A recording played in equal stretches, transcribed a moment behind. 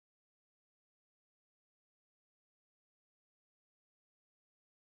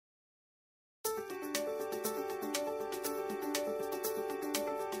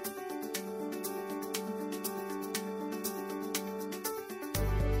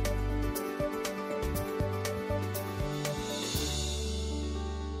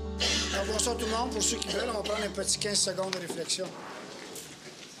Bonsoir tout le monde. Pour ceux qui veulent, on va prendre un petit 15 secondes de réflexion.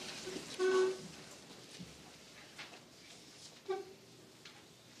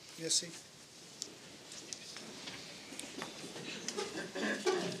 Merci.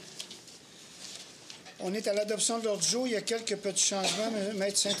 On est à l'adoption de l'ordre du jour. Il y a quelques petits changements,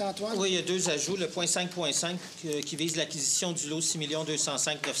 Maître Saint-Antoine. Oui, il y a deux ajouts. Le point 5.5 qui vise l'acquisition du lot 6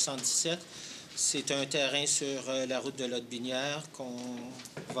 205 917. C'est un terrain sur la route de Lotbinière qu'on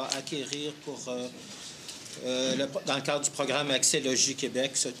va acquérir pour, dans le cadre du programme Accès Logis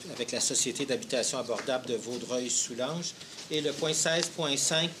Québec avec la Société d'habitation abordable de Vaudreuil-Soulanges. Et le point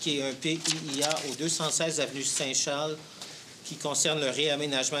 16.5 qui est un PIIA au 216 avenue Saint-Charles qui concerne le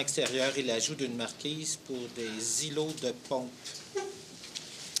réaménagement extérieur et l'ajout d'une marquise pour des îlots de pompe.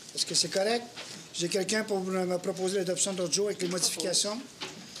 Est-ce que c'est correct? J'ai quelqu'un pour me proposer l'adoption de l'ordre du jour avec les modifications.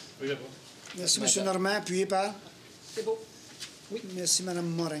 Oui, d'abord. Merci, M. Normand. Appuyé par? C'est beau. Oui. Merci, Mme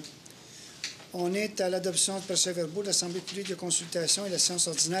Morin. On est à l'adoption du procès-verbaux de l'Assemblée publique de consultation et la séance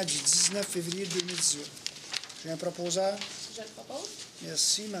ordinaire du 19 février 2018. J'ai un proposeur. Je le propose.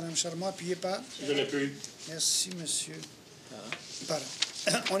 Merci, Mme Charmot. Appuyé par? Je l'appuie. Merci, monsieur. Pardon.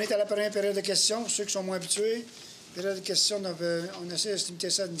 On est à la première période de questions. Pour ceux qui sont moins habitués, période de questions, on essaie de se limiter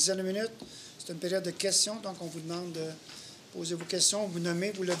ça à une dizaine de minutes. C'est une période de questions, donc on vous demande de poser vos questions, vous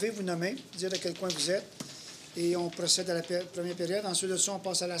nommez, vous levez, vous nommez, dire de quel coin vous êtes. Et on procède à la première période. Ensuite de ça, on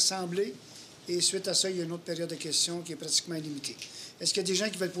passe à l'Assemblée. Et suite à ça, il y a une autre période de questions qui est pratiquement illimitée. Est-ce qu'il y a des gens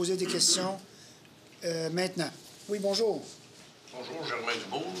qui veulent poser des questions maintenant? Oui, bonjour. Bonjour, Germain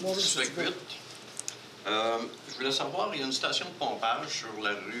Dubourg, Bonjour, district 8. Je voulais savoir, il y a une station de pompage sur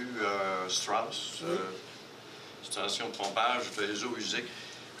la rue Strauss, station de pompage des eaux usées.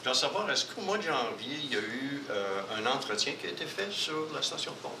 Je voulais savoir, est-ce qu'au mois de janvier, il y a eu un entretien qui a été fait sur la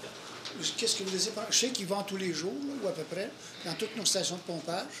station de pompage? Qu'est-ce que vous désirez? Je sais qu'ils vendent tous les jours, là, ou à peu près, dans toutes nos stations de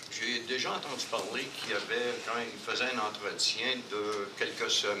pompage. J'ai déjà entendu parler qu'il y avait, quand il faisait un entretien de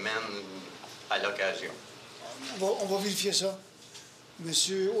quelques semaines à l'occasion. On va vérifier ça.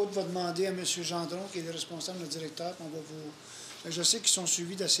 Monsieur Haute va demander à M. Gendron, qui est le responsable, le directeur, qu'on va vous... Je sais qu'ils sont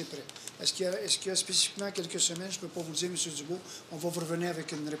suivis d'assez près. Est-ce qu'il y a spécifiquement quelques semaines? Je ne peux pas vous le dire, M. Dubourg. On va vous revenir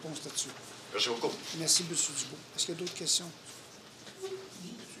avec une réponse là-dessus. Merci beaucoup. Merci, M. Dubourg. Est-ce qu'il y a d'autres questions?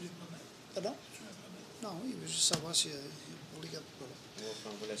 Pardon? Non, oui, je veux juste savoir si pour les gars.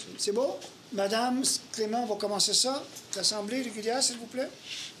 C'est beau? Madame Clément, on va commencer ça. L'Assemblée régulière, s'il vous plaît.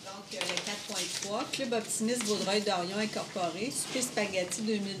 Donc, le 4.3, Club Optimiste Vaudreuil-Dorion Incorporé, Souper Spaghetti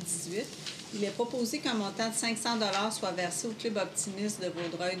 2018. Il est proposé qu'un montant de 500 $ soit versé au Club Optimiste de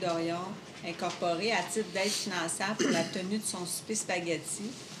Vaudreuil-Dorion Incorporé à titre d'aide financière pour la tenue de son Souper Spaghetti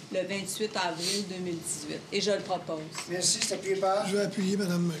le 28 avril 2018. Et je le propose. Merci, c'est appuyé par... Je vais appuyer,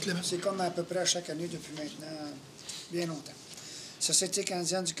 Mme Clément. C'est comme à peu près à chaque année depuis maintenant bien longtemps. Société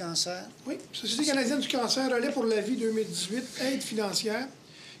canadienne du cancer. Oui, Société canadienne du cancer, relais pour la vie 2018, aide financière.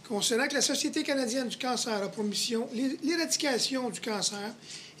 Considérant que la Société canadienne du cancer a pour mission l'éradication du cancer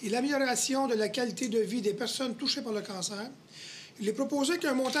et l'amélioration de la qualité de vie des personnes touchées par le cancer, il est proposé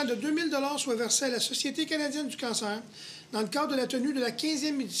qu'un montant de 2 000 $ soit versé à la Société canadienne du cancer dans le cadre de la tenue de la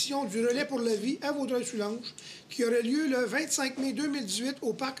 15e édition du Relais pour la vie à Vaudreuil-Soulanges, qui aurait lieu le 25 mai 2018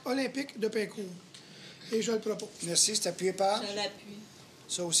 au Parc olympique de Pincourt. Et je le propose. Merci, c'est appuyé par... Je l'appuie.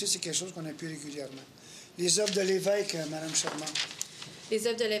 Ça aussi, c'est quelque chose qu'on appuie régulièrement. Les œuvres de l'évêque, Mme Charmant. Les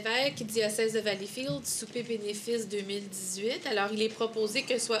œuvres de l'évêque, diocèse de Valleyfield, souper bénéfice 2018. Alors, il est proposé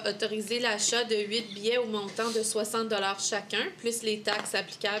que soit autorisé l'achat de 8 billets au montant de 60 $ chacun, plus les taxes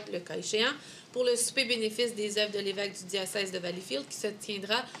applicables, le cas échéant, pour le souper bénéfice des œuvres de l'évêque du diocèse de Valleyfield, qui se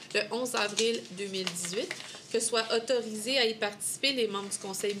tiendra le 11 avril 2018, que soit autorisé à y participer les membres du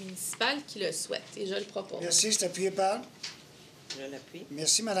conseil municipal qui le souhaitent. Et je le propose. Merci, c'est appuyé par... Je l'appuie.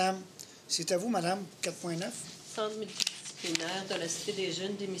 Merci, Madame. C'est à vous, Madame, 4.9. Centre multidisciplinaire de la Cité des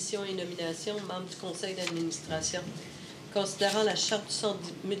jeunes, démission et nomination, membre du conseil d'administration. Considérant la charte du centre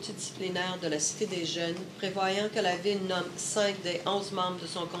multidisciplinaire de la Cité des jeunes, prévoyant que la Ville nomme 5 des 11 membres de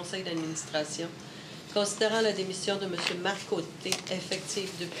son conseil d'administration, considérant la démission de M. Marc Côté, effective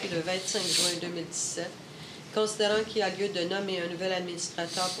depuis le 25 juin 2017, considérant qu'il y a lieu de nommer un nouvel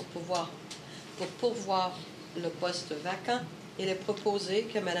administrateur pour pourvoir le poste vacant, il est proposé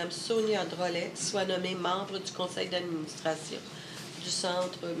que Mme Sonia Drolet soit nommée membre du conseil d'administration du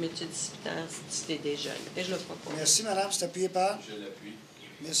Centre multidisciplinaire Cité des jeunes. Et je le propose. Merci, Madame. C'est appuyé par... Je l'appuie.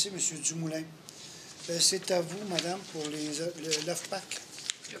 Merci, M. Dumoulin. C'est à vous, Madame, pour l'OFPAC.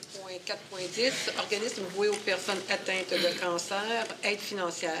 Le point 4.10, organisme voué aux personnes atteintes de cancer, aide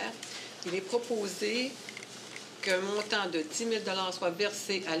financière. Il est proposé qu'un montant de 10 000 $ soit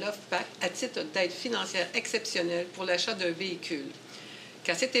versé à l'OFPAC à titre d'aide financière exceptionnelle pour l'achat d'un véhicule.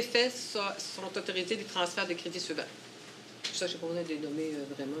 Qu'à cet effet, sont autorisés les transferts de crédits suivants. Ça, je n'ai pas besoin de les nommer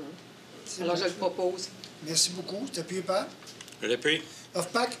vraiment. Hein. Alors, je le propose. Merci beaucoup. C'est appuyé par? Je l'appuie.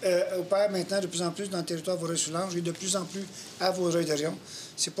 OFPAC opère maintenant de plus en plus dans le territoire de Vaudreuil-Soulanges et de plus en plus à Vaudreuil-Dorion.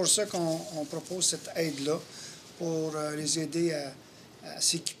 C'est pour ça qu'on propose cette aide-là, pour les aider à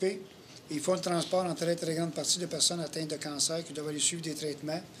s'équiper. Ils font le transport en très, très grande partie de personnes atteintes de cancer qui doivent aller suivre des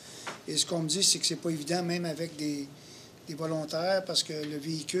traitements. Et ce qu'on me dit, c'est que c'est pas évident, même avec des volontaires, parce que le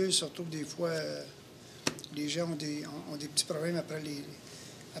véhicule, surtout des fois, les gens ont des petits problèmes après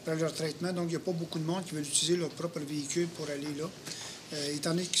leur traitement. Donc, il n'y a pas beaucoup de monde qui veut utiliser leur propre véhicule pour aller là.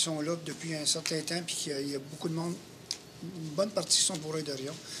 Étant donné qu'ils sont là depuis un certain temps, puis qu'il y a beaucoup de monde, une bonne partie sont pour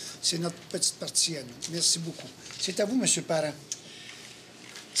Vaudreuil-Dorion. C'est notre petite partie à nous. Merci beaucoup. C'est à vous, M. Parent.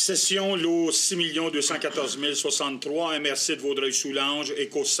 Session lot 6 214 063, MRC de Vaudreuil-Soulanges,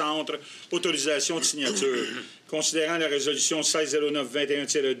 Éco-Centre, autorisation de signature. Considérant la résolution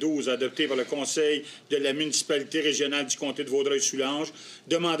 1609-21-12 adoptée par le Conseil de la municipalité régionale du comté de Vaudreuil-Soulanges,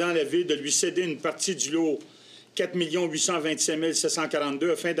 demandant à la Ville de lui céder une partie du lot 4 827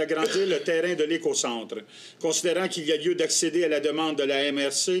 742 afin d'agrandir le terrain de l'Éco-Centre. Considérant qu'il y a lieu d'accéder à la demande de la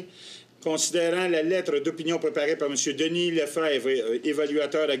MRC, considérant la lettre d'opinion préparée par M. Denis Lefebvre,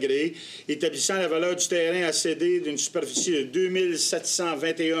 évaluateur agréé, établissant la valeur du terrain à céder d'une superficie de 2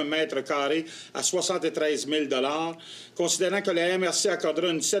 721 mètres carrés à 73 000 $, considérant que la MRC accordera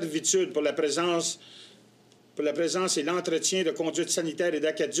une servitude pour la présence et l'entretien de conduites sanitaires et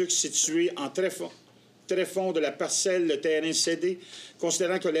d'aqueducs situés en tréfonds de la parcelle, le terrain cédé,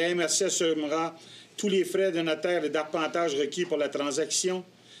 considérant que la MRC assumera tous les frais de notaire et d'arpentage requis pour la transaction,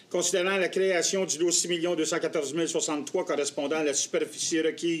 considérant la création du lot 6 214 063 correspondant à la superficie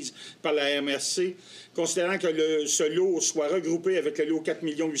requise par la MRC, considérant que ce lot soit regroupé avec le lot 4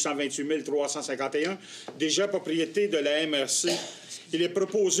 828 351, déjà propriété de la MRC. Il est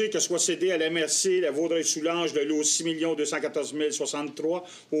proposé que soit cédé à la MRC, la Vaudreuil-Soulanges, le lot 6 214 063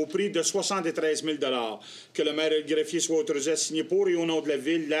 au prix de 73 000 $. Que le maire et le greffier soient autorisés à signer pour et au nom de la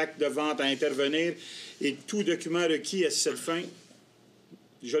Ville l'acte de vente à intervenir et tout document requis à cette fin.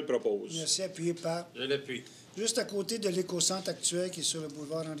 Je le propose. Merci. Appuyé par? Je l'appuie. Juste à côté de l'éco-centre actuel qui est sur le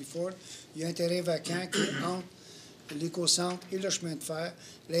boulevard Henry Ford, il y a un terrain vacant qui est entre l'éco-centre et le chemin de fer.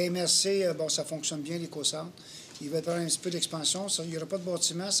 La MRC, bon, ça fonctionne bien, l'éco-centre. Il va y avoir un petit peu d'expansion. Il n'y aura pas de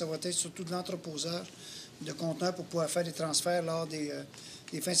bâtiment. Ça va être surtout de l'entreposage de conteneurs pour pouvoir faire des transferts lors des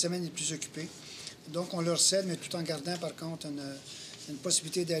fins de semaine les plus occupées. Donc, on leur cède, mais tout en gardant, par contre, une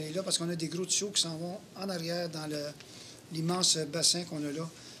possibilité d'aller là parce qu'on a des gros tuyaux qui s'en vont en arrière dans l'immense bassin qu'on a là,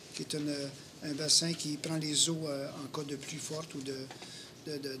 qui est un bassin qui prend les eaux en cas de pluie forte ou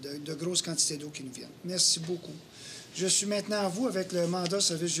de grosses quantités d'eau qui nous viennent. Merci beaucoup. Je suis maintenant à vous avec le mandat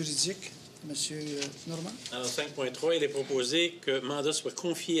service juridique. Monsieur Normand. Alors, 5.3, il est proposé que le mandat soit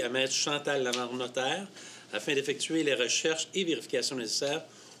confié à Maître Chantal Lamarre, notaire, afin d'effectuer les recherches et vérifications nécessaires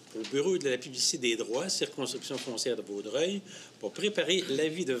au Bureau de la publicité des droits, circonscription foncière de Vaudreuil, pour préparer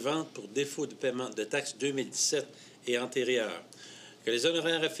l'avis de vente pour défaut de paiement de taxes 2017 et antérieures. Que les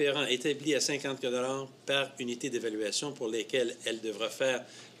honoraires afférents établis à 50 $ par unité d'évaluation pour lesquels elle devra faire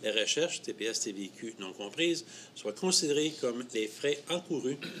les recherches, TPS, TVQ non comprises, soient considérés comme les frais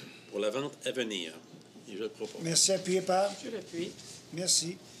encourus pour la vente à venir. Et je le propose. Merci. Appuyé par? Je l'appuie.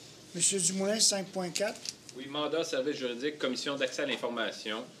 Merci. Monsieur Dumoulin, 5.4. Oui, mandat, service juridique, commission d'accès à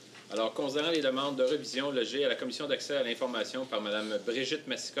l'information. Alors, considérant les demandes de révision logées à la commission d'accès à l'information par Mme Brigitte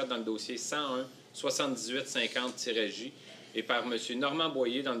Massicotte dans le dossier 101-7850-J et par M. Normand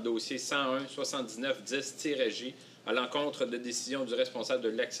Boyer dans le dossier 101-7910-J à l'encontre de décisions du responsable de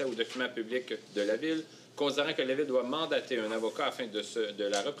l'accès aux documents publics de la Ville, considérant que la Ville doit mandater un avocat afin de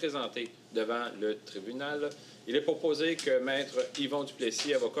la représenter devant le tribunal, il est proposé que Maître Yvon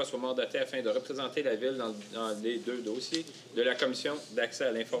Duplessis, avocat, soit mandaté afin de représenter la Ville dans les deux dossiers de la Commission d'accès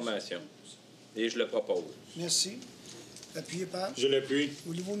à l'information. Et je le propose. Merci. Appuyé par? Je l'appuie.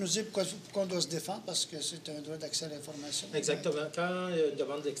 Voulez-vous nous dire pourquoi on doit se défendre? Parce que c'est un droit d'accès à l'information. Exactement. Quand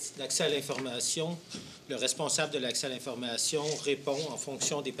demande d'accès à l'information, le responsable de l'accès à l'information répond en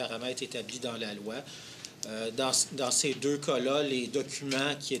fonction des paramètres établis dans la loi. Dans ces deux cas-là, les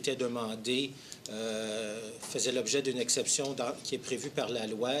documents qui étaient demandés faisaient l'objet d'une exception qui est prévue par la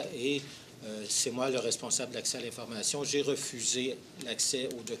loi et c'est moi le responsable de l'accès à l'information. J'ai refusé l'accès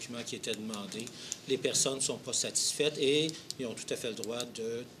aux documents qui étaient demandés. Les personnes ne sont pas satisfaites et ils ont tout à fait le droit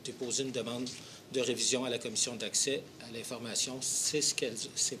de déposer une demande de révision à la commission d'accès à l'information. C'est ce que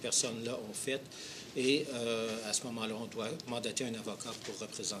ces personnes-là ont fait. Et à ce moment-là, on doit mandater un avocat pour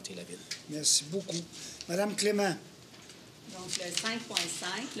représenter la Ville. Merci beaucoup. Madame Clément. Donc, le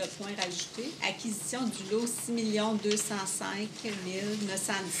 5.5, le point rajouté, acquisition du lot 6 205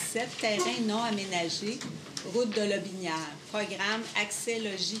 917, terrain non aménagé, route de Lobinière, programme Accès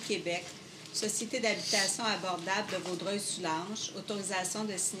Logis Québec, Société d'habitation abordable de Vaudreuil-Soulanges, autorisation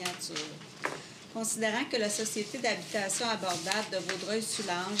de signature. Considérant que la Société d'habitation abordable de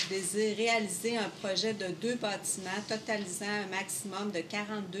Vaudreuil-Soulanges désire réaliser un projet de 2 bâtiments totalisant un maximum de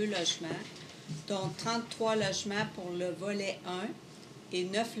 42 logements, dont 33 logements pour le volet 1 et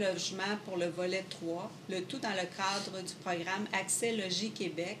 9 logements pour le volet 3, le tout dans le cadre du programme Accès Logis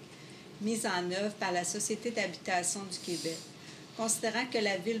Québec, mis en œuvre par la Société d'habitation du Québec. Considérant que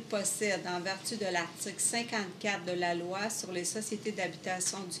la Ville possède, en vertu de l'article 54 de la Loi sur les sociétés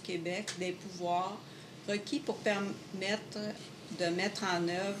d'habitation du Québec, des pouvoirs requis pour permettre de mettre en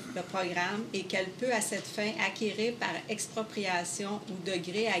œuvre le programme et qu'elle peut, à cette fin, acquérir par expropriation ou de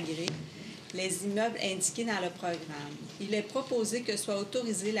gré à gré les immeubles indiqués dans le programme. Il est proposé que soit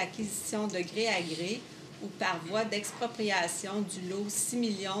autorisée l'acquisition de gré à gré ou par voie d'expropriation du lot 6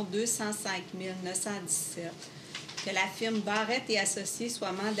 205 917, que la firme Barrette et Associés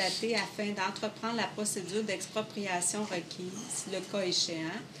soit mandatée afin d'entreprendre la procédure d'expropriation requise, le cas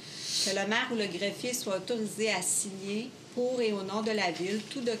échéant, que le maire ou le greffier soit autorisé à signer pour et au nom de la Ville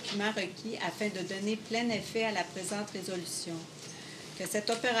tout document requis afin de donner plein effet à la présente résolution, que cette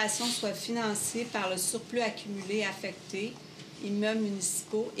opération soit financée par le surplus accumulé affecté, immeubles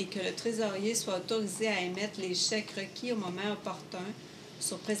municipaux, et que le trésorier soit autorisé à émettre les chèques requis au moment opportun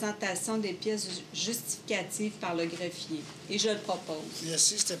sur présentation des pièces justificatives par le greffier. Et je le propose.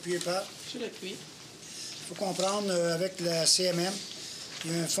 Merci. C'est appuyé par? Je l'appuie. Il faut comprendre, avec la CMM,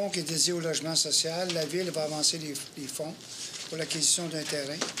 il y a un fonds qui est dédié au logement social. La Ville va avancer les fonds pour l'acquisition d'un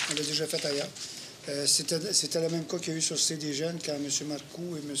terrain. On l'a déjà fait ailleurs. C'était le même cas qu'il y a eu sur Cité des Jeunes quand M.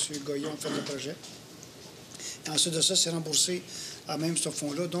 Marcoux et M. Goyon ont fait le projet. Et ensuite de ça, c'est remboursé à même ce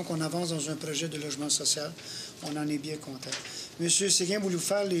fonds-là. Donc, on avance dans un projet de logement social. On en est bien content. M. Séguin, vous nous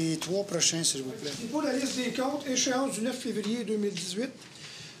faire les 3 prochains, s'il vous plaît. Pour la liste des comptes, échéance du 9 février 2018,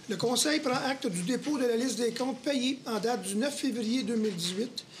 le Conseil prend acte du dépôt de la liste des comptes payés en date du 9 février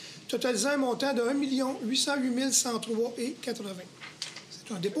 2018, totalisant un montant de 1 808 103,80 $.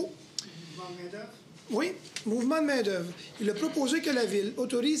 C'est un dépôt. Oui, mouvement de main-d'œuvre. Il a proposé que la Ville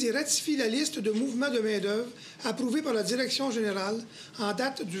autorise et ratifie la liste de mouvements de main-d'œuvre approuvée par la Direction générale en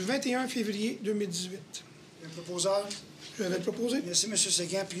date du 21 février 2018. Le proposeur? Je vais le proposer. Merci, M.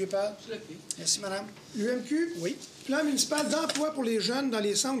 Séguin. Appuyé par? Je l'appuie. Merci, Madame. L'UMQ? Oui. Plan municipal d'emploi pour les jeunes dans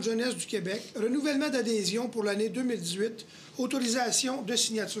les centres jeunesse du Québec. Renouvellement d'adhésion pour l'année 2018. Autorisation de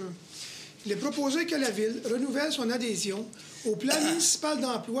signature. Il est proposé que la Ville renouvelle son adhésion au plan municipal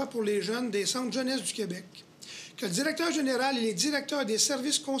d'emploi pour les jeunes des centres jeunesse du Québec. Que le directeur général et les directeurs des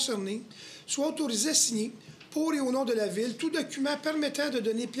services concernés soient autorisés à signer, pour et au nom de la Ville, tout document permettant de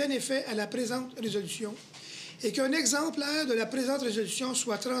donner plein effet à la présente résolution et qu'un exemplaire de la présente résolution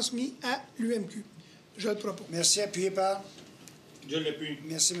soit transmis à l'UMQ. Je le propose. Merci. Appuyé par? Je l'appuie.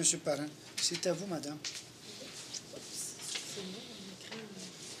 Merci, M. Parent. C'est à vous, Madame.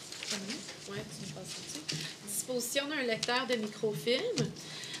 Ouais, tu me passes dessus. Disposition d'un lecteur de microfilm.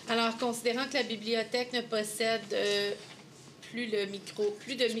 Alors, considérant que la bibliothèque ne possède plus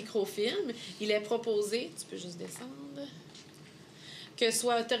de microfilm, il est proposé, tu peux juste descendre, que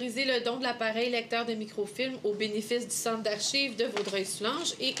soit autorisé le don de l'appareil lecteur de microfilm au bénéfice du Centre d'archives de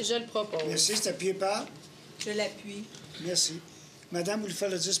Vaudreuil-Soulanges et je le propose. Merci. C'est appuyé par? Je l'appuie. Merci. Madame, vous le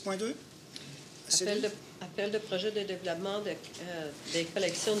faites le 10.2? Appel de projet de développement des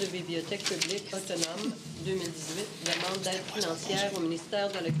collections de bibliothèques publiques autonomes 2018. Demande d'aide financière au ministère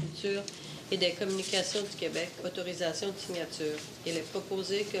de la Culture et des Communications du Québec. Autorisation de signature. Il est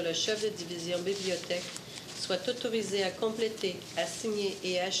proposé que le chef de division bibliothèque soit autorisé à compléter, à signer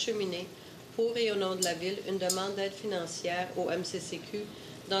et à acheminer pour et au nom de la Ville une demande d'aide financière au MCCQ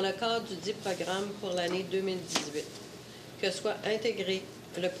dans le cadre du dit programme pour l'année 2018. Que soit intégré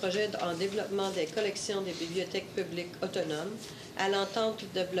le projet en développement des collections des bibliothèques publiques autonomes à l'entente du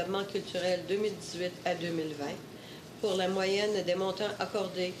développement culturel 2018 à 2020 pour la moyenne des montants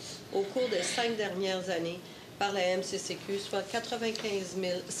accordés au cours des 5 dernières années par la MCCQ, soit 95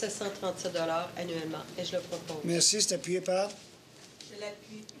 737 $ annuellement. Et je le propose. Merci. C'est appuyé par? Je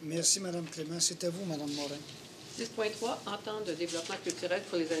l'appuie. Merci, Mme Clément. C'est à vous, Mme Morin. 10.3, entente de développement culturel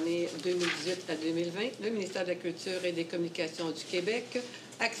pour les années 2018 à 2020. Le ministère de la Culture et des Communications du Québec.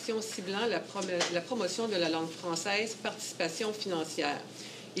 Action ciblant la promotion de la langue française, participation financière.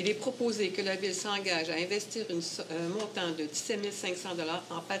 Il est proposé que la Ville s'engage à investir un montant de 17 500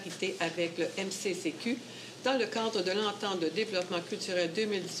 $ en parité avec le MCCQ dans le cadre de l'entente de développement culturel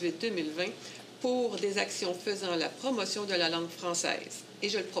 2018-2020 pour des actions faisant la promotion de la langue française. Et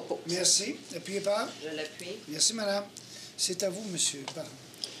je le propose. Merci. Appuyé par? Je l'appuie. Merci, madame. C'est à vous, monsieur. Pardon.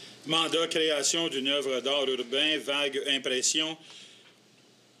 Mandat, création d'une œuvre d'art urbain, vague impression.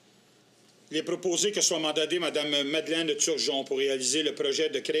 Il est proposé que soit mandatée Mme Madeleine Turgeon pour réaliser le projet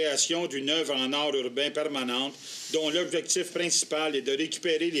de création d'une œuvre en art urbain permanente dont l'objectif principal est de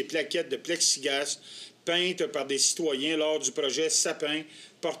récupérer les plaquettes de plexiglas peintes par des citoyens lors du projet Sapin,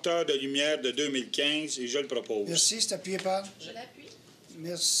 porteur de lumière de 2015, et je le propose. Merci. C'est appuyé par? Je l'appuie.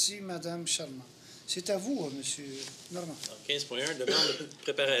 Merci, madame Charmant. C'est à vous, monsieur Normand. 15.1, demande de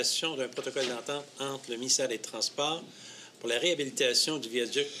préparation d'un protocole d'entente entre le ministère des Transports pour la réhabilitation du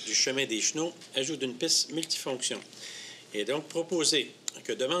viaduc du chemin des Chenaux, ajout d'une piste multifonction. Il est donc proposé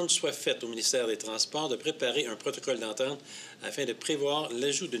que demande soit faite au ministère des Transports de préparer un protocole d'entente afin de prévoir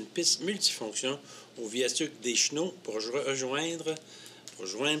l'ajout d'une piste multifonction au viaduc des Chenaux pour joindre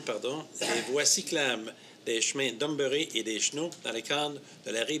les voies cyclables des chemins d'Umberry et des Chenaux dans le cadre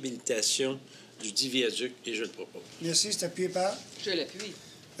de la réhabilitation du dit viaduc, et je le propose. Merci. C'est appuyé par? Je l'appuie.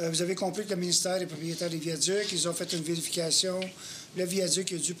 Vous avez compris que le ministère est propriétaire des viaducs. Ils ont fait une vérification. Le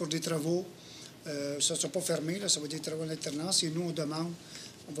viaduc est dû pour des travaux. Ça ne sera pas fermé, là, ça va être des travaux en alternance. Et nous, on demande,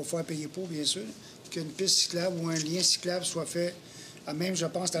 on va faire payer pour, bien sûr, qu'une piste cyclable ou un lien cyclable soit fait, à même, je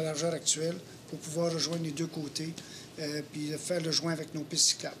pense, la largeur actuelle, pour pouvoir rejoindre les deux côtés, puis faire le joint avec nos pistes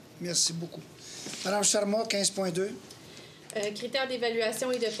cyclables. Merci beaucoup. Madame Charmant, 15.2. Critères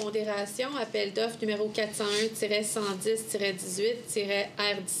d'évaluation et de pondération, appel d'offres numéro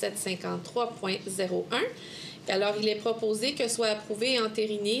 401-118-18-R1753.01. Alors, il est proposé que soient approuvés et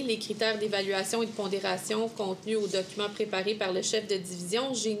entérinés les critères d'évaluation et de pondération contenus au document préparé par le chef de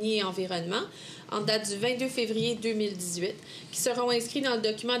division Génie et Environnement en date du 22 février 2018, qui seront inscrits dans le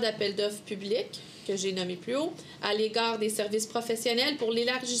document d'appel d'offres public que j'ai nommé plus haut, à l'égard des services professionnels pour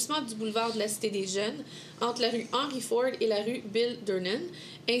l'élargissement du boulevard de la Cité des Jeunes entre la rue Henry Ford et la rue Bill Durnan,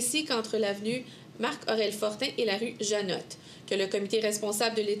 ainsi qu'entre l'avenue Marc-Aurèle Fortin et la rue Janotte. Que le comité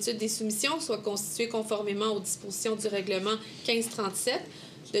responsable de l'étude des soumissions soit constitué conformément aux dispositions du règlement 1537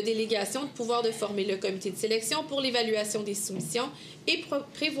 de délégation de pouvoir de former le comité de sélection pour l'évaluation des soumissions et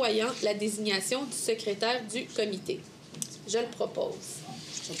prévoyant la désignation du secrétaire du comité. Je le propose.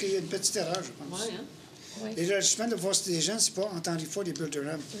 OK, il y a une petite erreur, je pense. Oui, hein? Oui. L'élargissement de voies des jeunes, c'est pas entre Henry Ford et Bill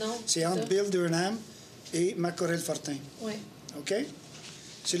Durham. Non. C'est entre Bill Durham et Marc-Aurèle Fortin. Oui. OK?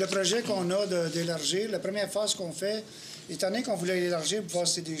 C'est le projet qu'on a d'élargir. La première phase qu'on fait, étant donné qu'on voulait l'élargir pour voir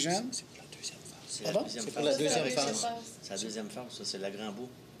si c'est des jeunes. C'est pour la deuxième phase. C'est Pardon? c'est pour la deuxième phase. C'est la deuxième phase, ça, c'est la Grand Bout.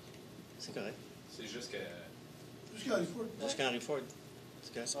 C'est correct. C'est jusqu'à... Jusqu'à Henry Ford.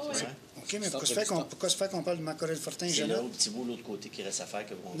 C'est correct. Oh, C'est ouais. vrai. OK, mais pourquoi se fait qu'on parle de Marc-Aurèle Fortin et C'est là, Janotte? au petit bout, l'autre côté, qui reste à faire.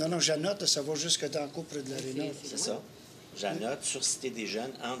 Que Non, non, Janotte, ça va jusque dans le cours près de l'aréna. C'est ça. Janotte, sur Cité des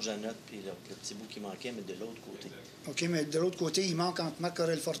Jeunes, entre Janotte et le petit bout qui manquait, mais de l'autre côté. OK, mais de l'autre côté, il manque entre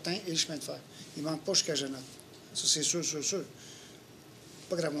Marc-Aurèle Fortin et le chemin de fer. Il ne manque pas jusqu'à Janotte. Ça, c'est sûr, sûr, sûr.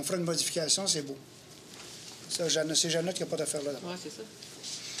 Pas grave, on fera une modification, c'est beau. Ça, c'est Janotte qui n'a pas d'affaire là. Oui, c'est ça.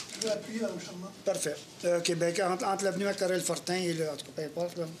 Je vais appuyer, Mme Charmant. Parfait. OK, bien, entre l'avenue Marc-Aurèle Fortin et le, en tout cas, peu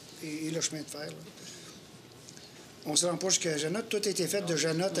importe, là, et le chemin de fer, là. On ne se rend pas jusqu'à Janotte. Tout a été fait de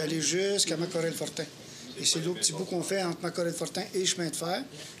Janotte à aller jusqu'à Marc-Aurèle Fortin. Et c'est l'autre petit bout qu'on fait entre Marc-Aurèle Fortin et le chemin de fer,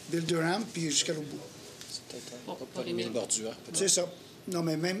 Bill Durham, puis jusqu'à l'autre bout. C'est peut-être pas les 1000 bordures. C'est ça. Non,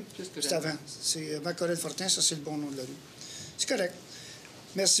 mais même, Plus que c'est Janotte. avant. C'est Marc-Aurèle Fortin, ça, c'est le bon nom de la rue. C'est correct.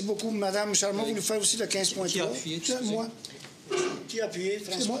 Merci beaucoup, Madame Charmant. Vous nous faites aussi le 15.3. Qui a appuyé? C'est moi. Qui a appuyé?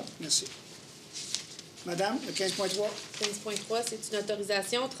 François. moi. Merci. Madame, le 15.3. 15.3, c'est une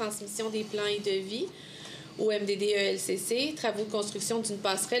autorisation, transmission des plans et devis au MDD-ELCC, travaux de construction d'une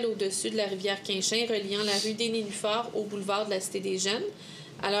passerelle au-dessus de la rivière Quinchin reliant la rue des Nénuphars au boulevard de la Cité des Jeunes.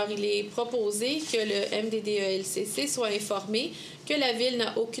 Alors, il est proposé que le MDD-ELCC soit informé que la Ville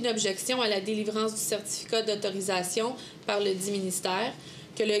n'a aucune objection à la délivrance du certificat d'autorisation par le dit ministère,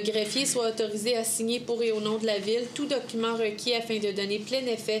 que le greffier soit autorisé à signer pour et au nom de la Ville tout document requis afin de donner plein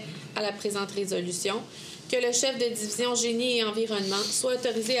effet à la présente résolution, que le chef de division Génie et Environnement soit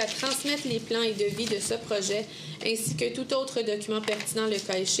autorisé à transmettre les plans et devis de ce projet, ainsi que tout autre document pertinent le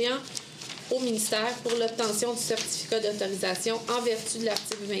cas échéant, au ministère pour l'obtention du certificat d'autorisation en vertu de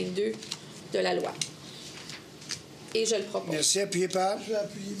l'article 22 de la loi. Et je le propose. Merci. Appuyé par. Je vais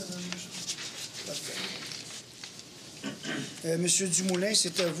appuyer, Mme Parfait. Monsieur Dumoulin,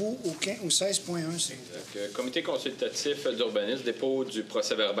 c'est à vous au 16.1. C'est vous. Comité consultatif d'urbanisme, dépôt du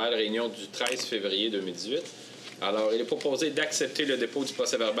procès-verbal, réunion du 13 février 2018. Alors, il est proposé d'accepter le dépôt du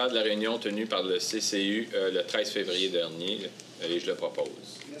procès-verbal de la réunion tenue par le CCU le 13 février dernier, et je le propose.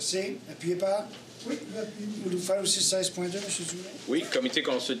 Merci. Appuyé par. Oui, je l'appuie. Voulez-vous faire aussi 16.2, M. Drouin? Oui, comité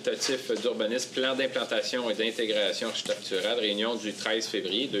consultatif d'urbanisme, plan d'implantation et d'intégration architecturale, réunion du 13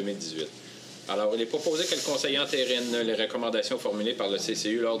 février 2018. Alors, il est proposé que le Conseil entérine les recommandations formulées par le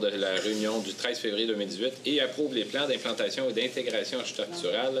CCU lors de la réunion du 13 février 2018 et approuve les plans d'implantation et d'intégration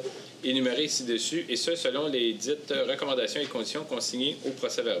architecturale énumérés ci-dessus, et ce, selon les dites recommandations et conditions consignées au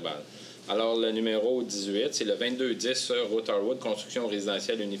procès-verbal. Alors, le numéro 18, c'est le 2210 Route Harwood, construction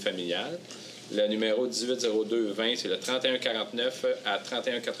résidentielle unifamiliale. Le numéro 180220, c'est le 3149 à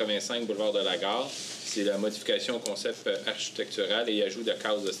 3185 boulevard de la Gare. C'est la modification au concept architectural et ajout de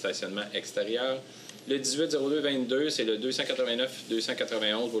cases de stationnement extérieur. Le 180222, c'est le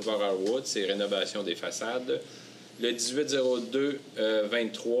 289-291 boulevard Harwood, c'est rénovation des façades. Le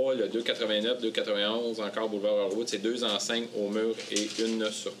 180223, le 289-291 encore boulevard Harwood, c'est 2 enseignes au mur et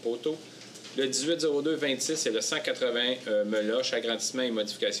une sur poteau. Le 180226, c'est le 180 Meloche, agrandissement et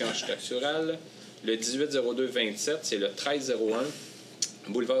modification architecturale. Le 180227, c'est le 1301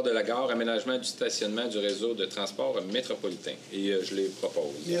 boulevard de la Gare, aménagement du stationnement du réseau de transport métropolitain. Et je les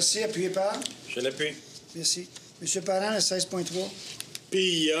propose. Merci. Appuyé par? Je l'appuie. Merci. M. Parent, le 16.3.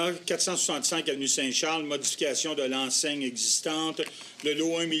 PIA, 465 avenue Saint-Charles, modification de l'enseigne existante. Le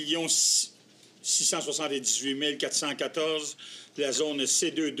lot 1 678 414, la zone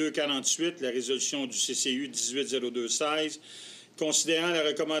C2-248, la résolution du CCU 180216. Considérant la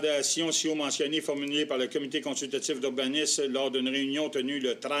recommandation ci-haut mentionnée formulée par le comité consultatif d'urbanisme lors d'une réunion tenue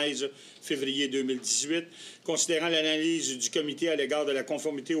le 13 février 2018, considérant l'analyse du comité à l'égard de la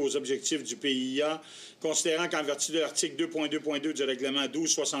conformité aux objectifs du PIA, considérant qu'en vertu de l'article 2.2.2 du règlement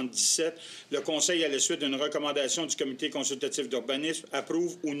 1277, le Conseil, à la suite d'une recommandation du comité consultatif d'urbanisme,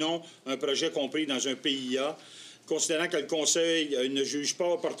 approuve ou non un projet compris dans un PIA, considérant que le Conseil ne juge pas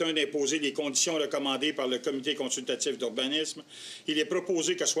opportun d'imposer les conditions recommandées par le comité consultatif d'urbanisme, il est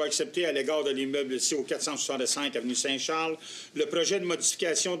proposé que soit accepté à l'égard de l'immeuble ici au 465 avenue Saint-Charles le projet de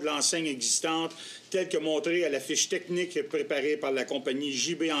modification de l'enseigne existante tel que montré à la fiche technique préparée par la compagnie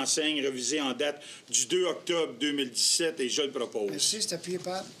JB Enseigne, révisée en date du 2 octobre 2017, et je le propose. Merci. C'est appuyé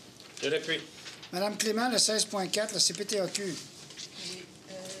par? Je l'appuie. Mme Clément, le 16.4, le CPTAQ. Oui,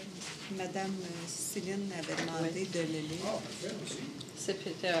 Madame Céline avait demandé de le lire.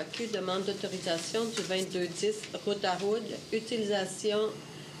 CPTAQ demande d'autorisation du 2210 Route Harwood, utilisation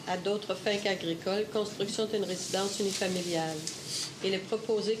à d'autres fins qu'agricoles, construction d'une résidence unifamiliale. Il est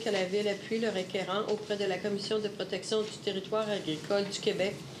proposé que la Ville appuie le requérant auprès de la Commission de protection du territoire agricole du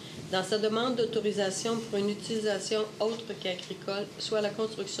Québec dans sa demande d'autorisation pour une utilisation autre qu'agricole, soit la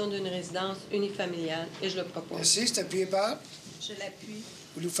construction d'une résidence unifamiliale, et je le propose. Merci. C'est appuyé par? Je l'appuie.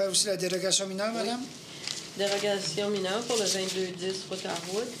 Voulez-vous faire aussi la dérogation mineure, madame? Dérogation mineure pour le 2210 Route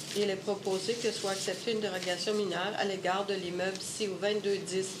Harwood. Il est proposé que soit acceptée une dérogation mineure à l'égard de l'immeuble ici au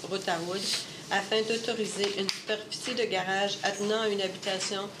 2210 Route Harwood afin d'autoriser une superficie de garage attenant à une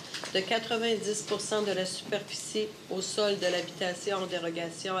habitation de 90 de la superficie au sol de l'habitation en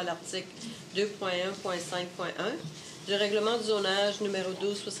dérogation à l'article 2.1.5.1 du règlement du zonage numéro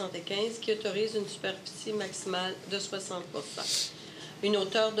 1275 qui autorise une superficie maximale de 60 une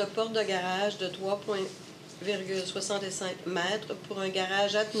hauteur de porte de garage de 3,65 mètres pour un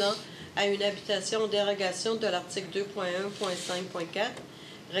garage attenant à une habitation en dérogation de l'article 2.1.5.4,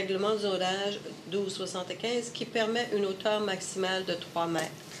 règlement du zonage 1275, qui permet une hauteur maximale de 3 mètres.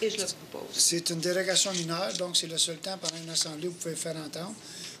 Et je le propose. C'est une dérogation mineure, donc c'est le seul temps pendant une assemblée où vous pouvez faire entendre.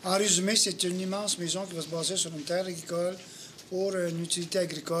 En résumé, c'est une immense maison qui va se baser sur une terre agricole pour une utilité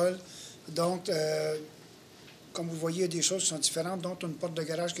agricole. Donc, comme vous voyez, il y a des choses qui sont différentes, dont une porte de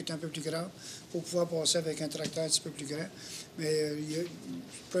garage qui est un peu plus grande pour pouvoir passer avec un tracteur un petit peu plus grand. Mais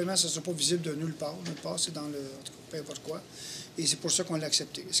probablement, ça ne sera pas visible de nulle part. Nulle part, c'est dans le... En tout cas, peu importe quoi. Et c'est pour ça qu'on l'a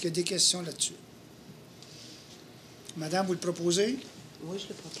accepté. Est-ce qu'il y a des questions là-dessus? Madame, vous le proposez? Oui, je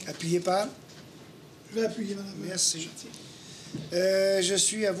le propose. Appuyé par? Je vais appuyer, madame. Merci. Je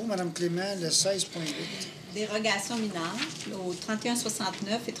suis à vous, Mme Clément, le 16.8. Dérogation mineure au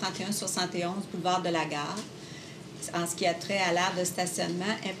 3169 et 3171 boulevard de la Gare. En ce qui a trait à l'aire de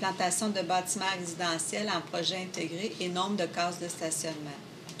stationnement, implantation de bâtiments résidentiels en projet intégré et nombre de cases de stationnement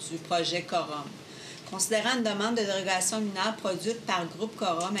du projet Corum. Considérant une demande de dérogation mineure produite par Groupe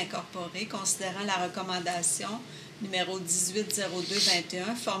Corum Incorporé, considérant la recommandation numéro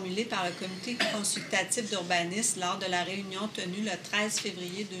 180221 formulée par le comité consultatif d'urbanisme lors de la réunion tenue le 13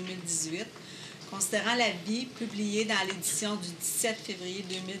 février 2018, considérant l'avis publié dans l'édition du 17 février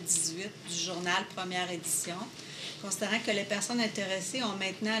 2018 du journal Première édition, considérant que les personnes intéressées ont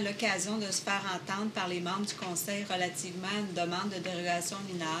maintenant l'occasion de se faire entendre par les membres du Conseil relativement à une demande de dérogation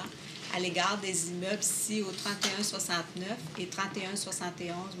mineure à l'égard des immeubles ici au 3169 et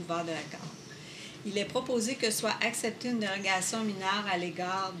 3171 boulevard de la Gare. Il est proposé que soit acceptée une dérogation mineure à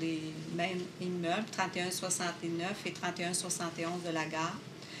l'égard des mêmes immeubles, 3169 et 3171 de la gare,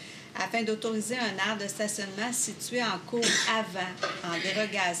 afin d'autoriser un aire de stationnement situé en cours avant, en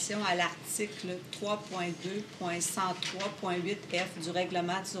dérogation à l'article 3.2.103.8F du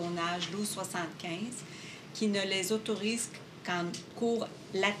règlement du zonage 1275, qui ne les autorise qu'en cours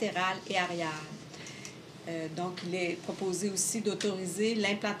latéral et arrière. Donc, il est proposé aussi d'autoriser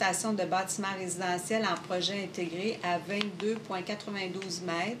l'implantation de bâtiments résidentiels en projet intégré à 22,92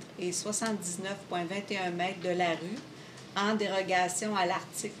 mètres et 79,21 mètres de la rue, en dérogation à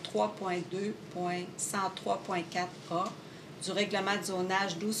l'article 3.2.103.4A du règlement de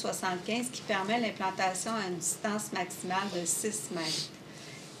zonage 1275 qui permet l'implantation à une distance maximale de 6 mètres.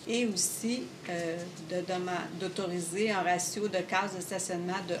 Et aussi d'autoriser un ratio de cases de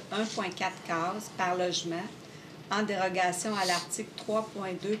stationnement de 1,4 cases par logement en dérogation à l'article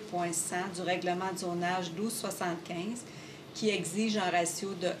 3.2.100 du règlement de zonage 1275 qui exige un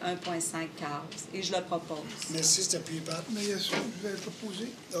ratio de 1,5 cases. Et je le propose. Merci, c'était appuyé par. Mais il y a ça, je vais proposer.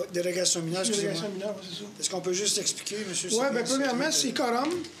 Délégation mineure, excusez-moi. Délégation mineure, c'est ça. Est-ce qu'on peut juste expliquer, M. Oui, bien, premièrement, c'est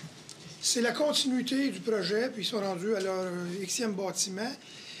Corum. C'est la continuité du projet, puis ils sont rendus à leur Xème bâtiment.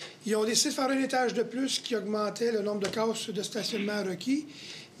 Ils ont décidé de faire un étage de plus qui augmentait le nombre de cases de stationnement requis.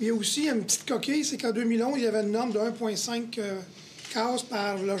 Mais il y a aussi une petite coquille, c'est qu'en 2011, il y avait une norme de 1,5 cases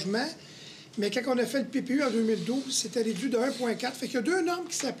par logement. Mais quand on a fait le PPU en 2012, c'était réduit de 1,4. Fait qu'il y a deux normes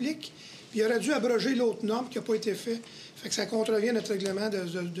qui s'appliquent, puis il aurait dû abroger l'autre norme qui n'a pas été fait. Fait que ça contrevient à notre règlement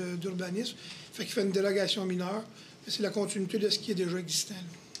d'urbanisme. Fait qu'il fait une dérogation mineure. C'est la continuité de ce qui est déjà existant.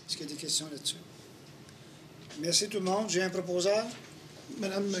 Est-ce qu'il y a des questions là-dessus? Merci tout le monde. J'ai un proposeur.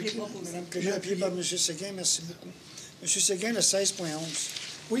 Madame J'ai appuyé par M. Séguin. Merci beaucoup. M. Séguin, le 16.11.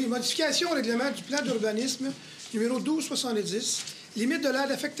 Oui, modification au règlement du plan d'urbanisme numéro 1270. Limite de l'aire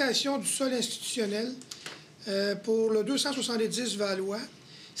d'affectation du sol institutionnel pour le 270 Valois.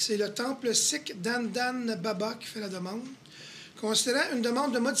 C'est le temple sikh Dandan Baba qui fait la demande. Considérant une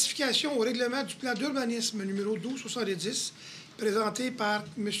demande de modification au règlement du plan d'urbanisme numéro 1270 présenté par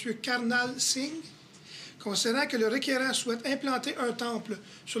M. Karnal Singh, considérant que le requérant souhaite implanter un temple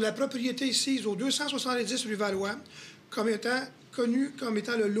sur la propriété sise au 270 rue Valois, comme étant connu comme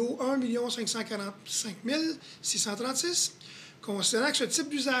étant le lot 1 545 636, considérant que ce type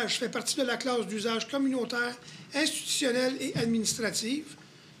d'usage fait partie de la classe d'usage communautaire, institutionnel et administrative,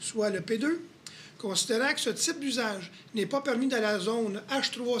 soit le P2, considérant que ce type d'usage n'est pas permis dans la zone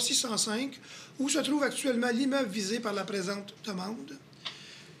H3 605, où se trouve actuellement l'immeuble visé par la présente demande,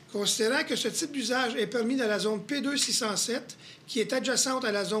 considérant que ce type d'usage est permis dans la zone P2 607, qui est adjacente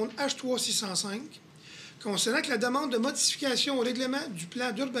à la zone H3 605, considérant que la demande de modification au règlement du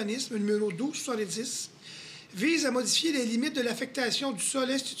plan d'urbanisme numéro 1270 vise à modifier les limites de l'affectation du sol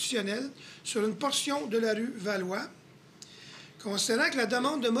institutionnel sur une portion de la rue Valois, considérant que la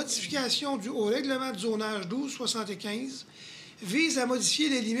demande de modification au règlement de zonage 1275 vise à modifier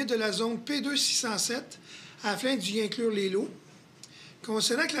les limites de la zone P2 607 afin d'y inclure les lots,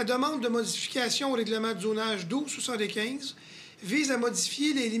 considérant que la demande de modification au règlement de zonage 1275 vise à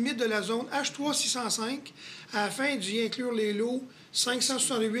modifier les limites de la zone H3 605 afin d'y inclure les lots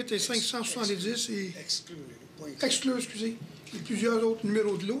 568 et 570 et exclure, excusez, et plusieurs autres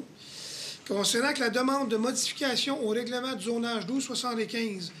numéros de lots. Considérant que la demande de modification au règlement du zonage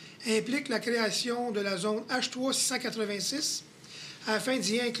 1275 implique la création de la zone H3 686 afin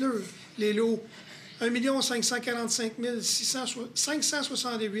d'y inclure les lots 1 545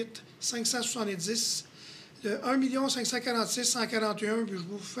 568 570, le 1 546 141, puis je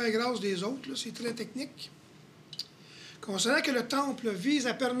vous fais grâce des autres, c'est très technique. Considérant que le temple vise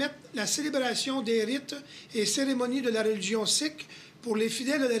à permettre la célébration des rites et cérémonies de la religion sikh pour les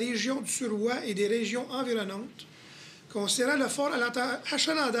fidèles de la région du Suroît et des régions environnantes, considérant le fort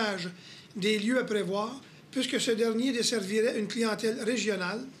achalandage des lieux à prévoir, puisque ce dernier desservirait une clientèle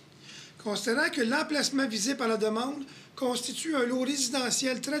régionale, considérant que l'emplacement visé par la demande constitue un lot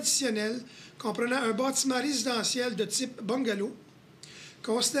résidentiel traditionnel comprenant un bâtiment résidentiel de type bungalow,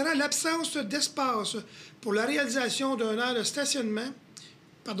 considérant l'absence d'espace pour la réalisation d'une aire de stationnement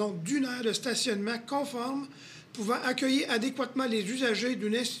conforme pouvant accueillir adéquatement les usagers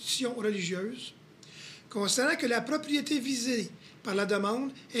d'une institution religieuse, considérant que la propriété visée par la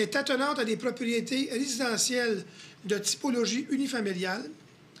demande est attenante à des propriétés résidentielles de typologie unifamiliale,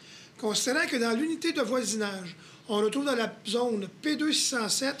 considérant que dans l'unité de voisinage, on retrouve dans la zone P2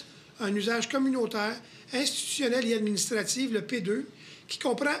 607 un usage communautaire, institutionnel et administratif, le P2, qui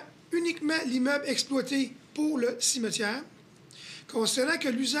comprend uniquement l'immeuble exploité pour le cimetière, Considérant que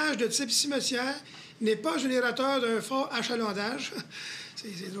l'usage de type cimetière n'est pas générateur d'un fort achalandage,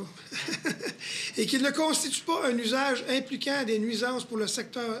 c'est drôle, et qu'il ne constitue pas un usage impliquant des nuisances pour le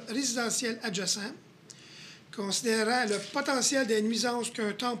secteur résidentiel adjacent, considérant le potentiel des nuisances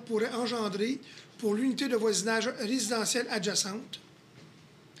qu'un temple pourrait engendrer pour l'unité de voisinage résidentielle adjacente,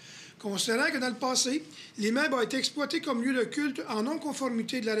 considérant que dans le passé, l'immeuble a été exploité comme lieu de culte en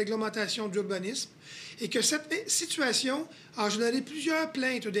non-conformité de la réglementation d'urbanisme et que cette situation a généré plusieurs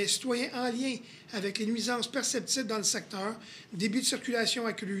plaintes des citoyens en lien avec les nuisances perceptibles dans le secteur, débit de circulation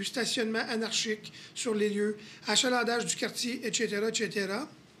accru, stationnement anarchique sur les lieux, achalandage du quartier, etc., etc.,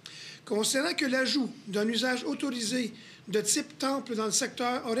 considérant que l'ajout d'un usage autorisé de type temple dans le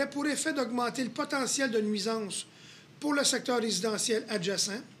secteur aurait pour effet d'augmenter le potentiel de nuisance pour le secteur résidentiel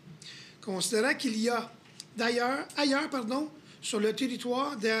adjacent, considérant qu'il y a ailleurs, sur le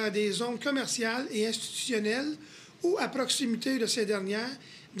territoire des zones commerciales et institutionnelles ou à proximité de ces dernières,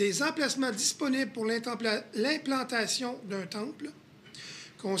 des emplacements disponibles pour l'implantation d'un temple,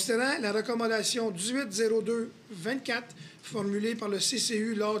 considérant la recommandation 1802-24 formulée par le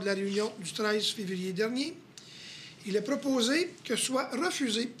CCU lors de la réunion du 13 février dernier, il est proposé que soit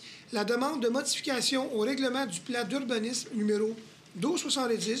refusée la demande de modification au règlement du plan d'urbanisme numéro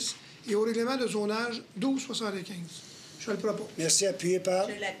 1270 et au règlement de zonage 1275. Je le propose. Merci. Appuyé par?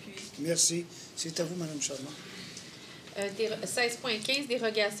 Je l'appuie. Merci. C'est à vous, Mme Charmant. 16.15,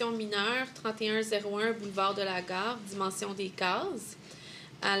 dérogation mineure, 3101 boulevard de la Gare, dimension des cases.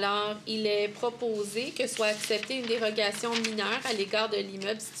 Alors, il est proposé que soit acceptée une dérogation mineure à l'égard de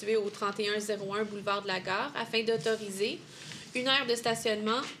l'immeuble situé au 3101 boulevard de la Gare afin d'autoriser une aire de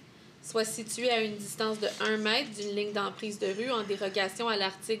stationnement soit située à une distance de 1 mètre d'une ligne d'emprise de rue en dérogation à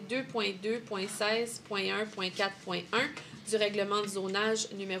l'article 2.2.16.1.4.1 du règlement de zonage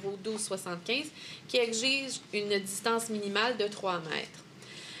numéro 1275 qui exige une distance minimale de 3 mètres.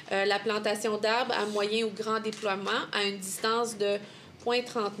 La plantation d'arbres à moyen ou grand déploiement à une distance de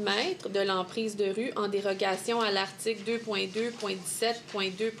 0.30 mètres de l'emprise de rue en dérogation à l'article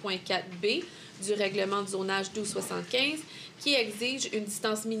 2.2.17.2.4b du règlement de zonage 1275 qui exige une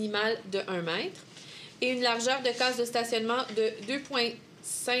distance minimale de 1 mètre et une largeur de case de stationnement de 2.5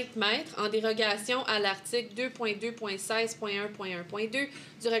 mètres en dérogation à l'article 2.2.16.1.1.2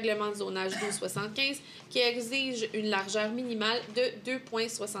 du règlement de zonage 1275 qui exige une largeur minimale de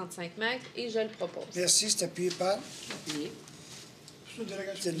 2.65 mètres et je le propose. Merci. C'est appuyé par? Appuyé.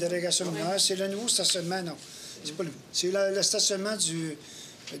 C'est une dérogation mineure. C'est le nouveau stationnement, non. C'est pas le nouveau. C'est le stationnement de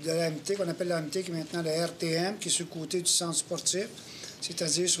l'AMT, qu'on appelle l'AMT, qui est maintenant le RTM, qui est sur le côté du centre sportif,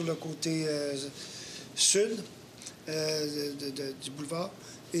 c'est-à-dire sur le côté sud du boulevard,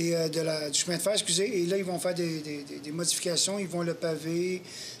 et du chemin de fer, excusez. Et là, ils vont faire des modifications. Ils vont le paver,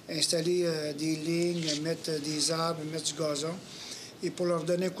 installer des lignes, mettre des arbres, mettre du gazon. Et pour leur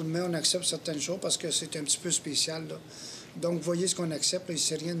donner un coup de main, on accepte certaines choses parce que c'est un petit peu spécial, là. Donc, vous voyez ce qu'on accepte. Là,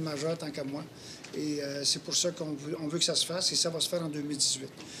 c'est rien de majeur tant qu'à moi. Et c'est pour ça qu'on veut que ça se fasse. Et ça va se faire en 2018.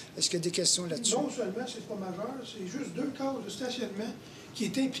 Est-ce qu'il y a des questions là-dessus? Non seulement c'est pas majeur, c'est juste 2 cases de stationnement qui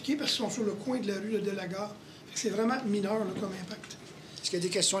est impliquées parce qu'ils sont sur le coin de la rue de la Gare. C'est vraiment mineur là, comme impact. Est-ce qu'il y a des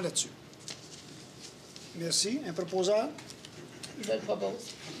questions là-dessus? Merci. Un proposeur? Je le propose.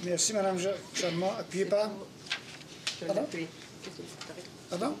 Merci, Mme Charmant. Appuyé par? Je Pardon? l'appuie.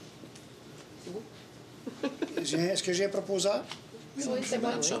 Pardon? Est-ce que j'ai un proposeur? Oui, c'est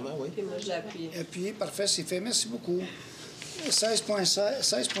bon. Charmant, oui. Puis moi, je l'appuie. Appuyé, parfait, c'est fait. Merci beaucoup.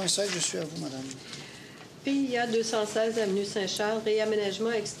 16.16, je suis à vous, madame. PIA 216 avenue Saint-Charles,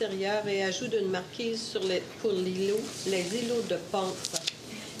 réaménagement extérieur et ajout d'une marquise pour les îlots de pompe.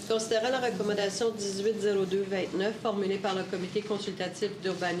 Considérant la recommandation 1802-29 formulée par le comité consultatif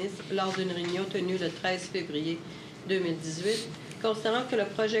d'urbanisme lors d'une réunion tenue le 13 février 2018, considérant que le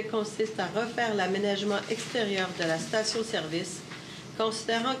projet consiste à refaire l'aménagement extérieur de la station-service,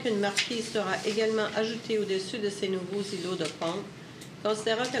 considérant qu'une marquise sera également ajoutée au-dessus de ces nouveaux îlots de pompe,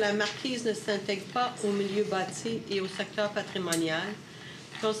 considérant que la marquise ne s'intègre pas au milieu bâti et au secteur patrimonial,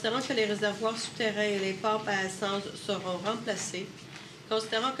 considérant que les réservoirs souterrains et les pompes à essence seront remplacés,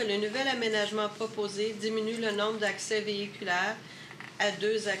 considérant que le nouvel aménagement proposé diminue le nombre d'accès véhiculaires à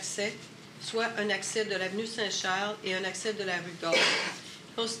 2 accès, soit un accès de l'avenue Saint-Charles et un accès de la rue Gaulle,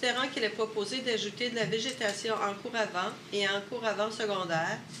 considérant qu'il est proposé d'ajouter de la végétation en cours avant et en cours avant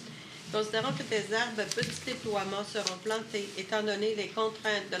secondaire, considérant que des arbres à petit déploiement seront plantés étant donné les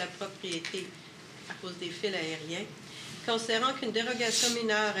contraintes de la propriété à cause des fils aériens, considérant qu'une dérogation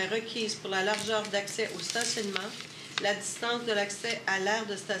mineure est requise pour la largeur d'accès au stationnement, la distance de l'accès à l'aire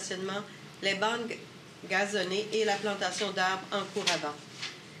de stationnement, les bandes gazonnées et la plantation d'arbres en cours avant.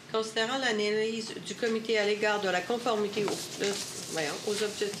 Considérant l'analyse du comité à l'égard de la conformité aux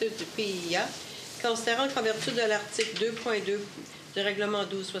objectifs du PIA, considérant qu'en vertu de l'article 2.2 du règlement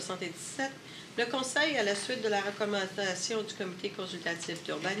 1277, le Conseil, à la suite de la recommandation du comité consultatif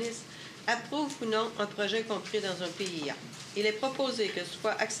d'urbanisme, approuve ou non un projet compris dans un PIA. Il est proposé que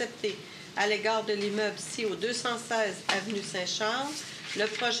soit accepté à l'égard de l'immeuble ci au 216 avenue Saint-Charles le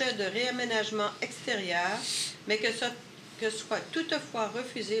projet de réaménagement extérieur, mais que soit toutefois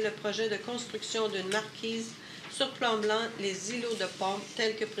refusé le projet de construction d'une marquise surplombant les îlots de pompe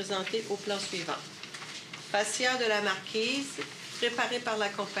tel que présenté au plan suivant. Fascia de la marquise, préparé par la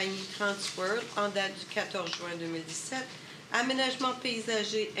compagnie Transworld en date du 14 juin 2017. Aménagement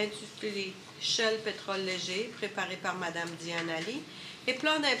paysager intitulé Shell Pétrole Léger, préparé par Mme Diane Ali. Et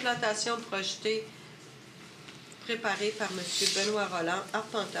plan d'implantation projeté, préparé par M. Benoît Rolland,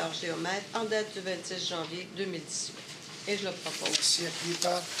 arpenteur géomètre, en date du 26 janvier 2018. Et je le propose. Merci. Appuyé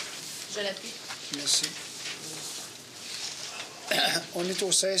par? Je l'appuie. Merci. On est au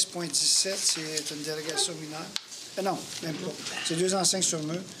 16.17. C'est une dérogation mineure. Non, même pas. C'est 2 ans 5 sur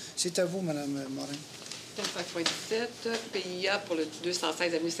mur. C'est à vous, Mme Morin. 5.17, PIA pour le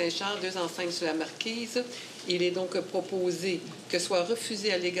 216 avenue Saint-Charles, 2 ans 5 sur la marquise. Il est donc proposé que soit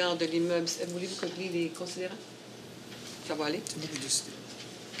refusé à l'égard de l'immeuble. Voulez-vous que je lis les considérants? Ça va aller? C'est vous qui décidez.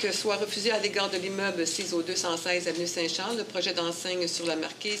 Que soit refusé à l'égard de l'immeuble 6 au 216 avenue Saint-Charles le projet d'enseigne sur la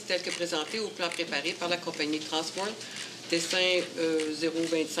marquise tel que présenté au plan préparé par la compagnie Transworld, dessin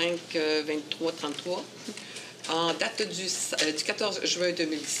 025 23 33, en date du 14 juin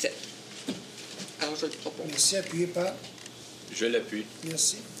 2017. Alors, je le propose. Merci. Appuyé par? Je l'appuie.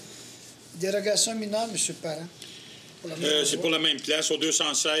 Merci. Dérogation mineure, M. Parent. C'est pour la même place, au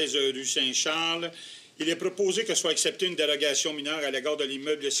 216 rue Saint-Charles. Il est proposé que soit acceptée une dérogation mineure à l'égard de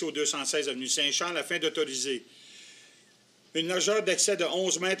l'immeuble laissé au 216 avenue Saint-Charles afin d'autoriser une largeur d'accès de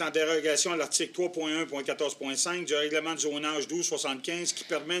 11 mètres en dérogation à l'article 3.1.14.5 du règlement de zonage 1275 qui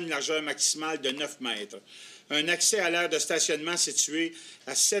permet une largeur maximale de 9 mètres. Un accès à l'aire de stationnement situé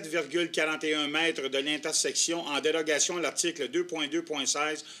à 7,41 mètres de l'intersection en dérogation à l'article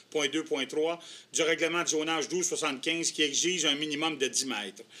 2.2.16.2.3 du règlement de zonage 1275 qui exige un minimum de 10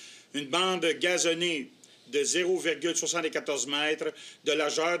 mètres. Une bande gazonnée de 0,74 mètres de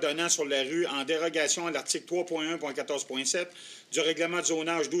largeur donnant sur la rue en dérogation à l'article 3.1.14.7 du règlement de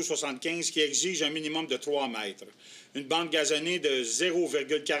zonage 1275 qui exige un minimum de 3 mètres. Une bande gazonnée de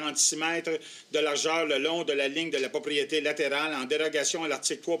 0,46 mètres de largeur le long de la ligne de la propriété latérale en dérogation à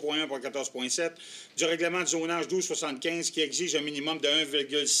l'article 3.1.14.7 du règlement de zonage 1275 qui exige un minimum de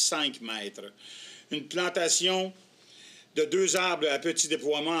 1,5 mètres. Une plantation de 2 arbres à petit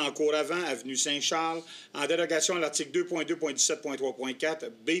déploiement en cours avant, avenue Saint-Charles, en dérogation à l'article 2.2.17.3.4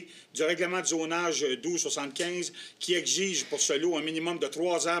 B du règlement de zonage 1275 qui exige pour ce lot un minimum de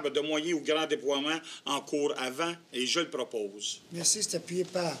 3 arbres de moyen ou grand déploiement en cours avant, et je le propose. Merci. C'est appuyé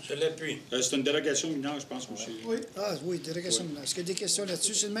par? Je l'appuie. C'est une dérogation mineure, je pense, monsieur. Oui. Ah oui, dérogation mineure. Est-ce qu'il y a des questions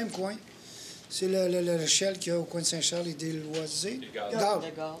là-dessus? C'est le même coin. C'est le Shell qu'il y a au coin de Saint-Charles et des Loisés. Garde.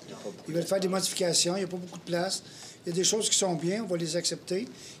 Ils veulent faire des modifications. Il n'y a pas beaucoup de place. Il y a des choses qui sont bien, on va les accepter.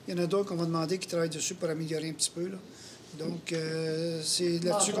 Il y en a d'autres qu'on va demander qui travaillent dessus pour améliorer un petit peu. Là. Donc, c'est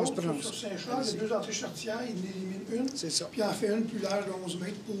là-dessus qu'on se prononce. Sur Saint-Charles, il y a 2 entrées charretières, il en élimine une. C'est ça. Puis il en fait une plus large de 11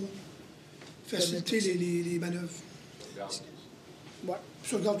 mètres pour faciliter les manœuvres. Oui,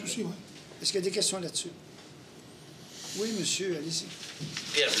 sauvegarde aussi, oui. Est-ce qu'il y a des questions là-dessus? Oui, monsieur, allez-y.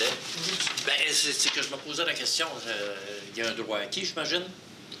 Pierre Blais. Bien, c'est que je me posais la question. Il y a un droit acquis, j'imagine?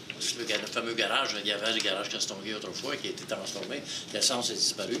 Le fameux garage, il y avait le garage Castonguay autrefois qui a été transformé. L'essence est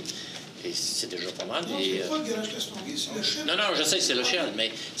disparue. Et c'est déjà pas mal. Non, c'est pas le garage Castonguay, c'est le Shell. Non, je sais, c'est le Shell,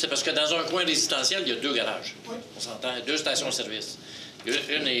 mais c'est parce que dans un coin résidentiel, il y a 2 garages. Oui. On s'entend, 2 stations-service.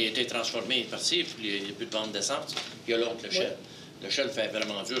 Une a été transformée et partie, puis il n'y a plus de vente d'essence. Il y a l'autre, le Shell. Le Shell fait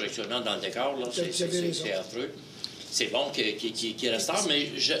vraiment dur actuellement dans le décor. Là. C'est affreux. C'est bon qu'il restaure,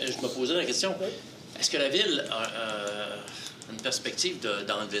 mais je me posais la question, est-ce que la Ville a une perspective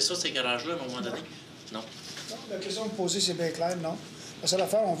d'enlever ça, ces garages-là, à un moment donné? Non. La question que vous posez, c'est bien clair, non. Parce que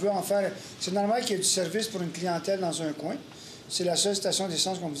l'affaire, on veut en faire... C'est normal qu'il y ait du service pour une clientèle dans un coin. C'est la seule station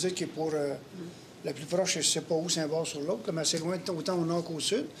d'essence qu'on vous dit qui est pour... la plus proche, je ne sais pas où, c'est un bord sur l'autre, mais assez loin, autant au nord qu'au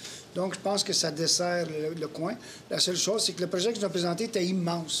sud. Donc, je pense que ça dessert le coin. La seule chose, c'est que le projet qu'ils ont présenté était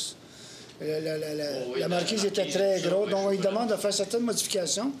immense. La marquise était très grosse. Donc, ils demandent de faire certaines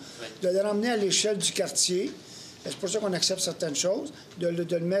modifications, de le ramener à l'échelle du quartier. C'est pour ça qu'on accepte certaines choses, de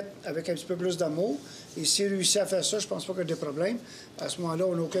le mettre avec un petit peu plus d'amour. Et s'il réussit à faire ça, je ne pense pas qu'il y a des problèmes. À ce moment-là,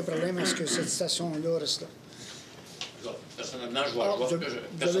 on n'a aucun problème à ce que cette station-là reste là. Personnellement, je Ah, vois, vous avez raison.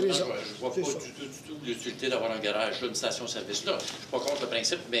 je vois pas C'est ça. du tout l'utilité d'avoir un garage, là, une station-service là. Je suis pas contre le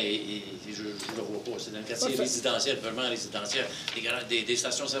principe, mais je le vois pas. C'est dans le quartier Parfait. résidentiel, vraiment résidentiel. Des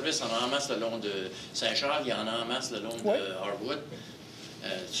stations-service, on en a en masse le long de Saint-Charles, il y en a en masse le long de Harwood.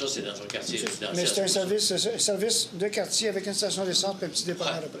 Ça, c'est dans un quartier résidentiel. Mais c'est un service de quartier avec une station d'essence et un petit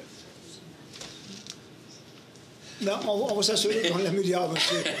dépanneur après. Non, on va s'assurer qu'on l'améliore,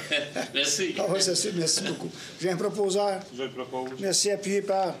 monsieur. Merci. On va s'assurer. Merci beaucoup. J'ai un proposeur. Je le propose. Merci, appuyé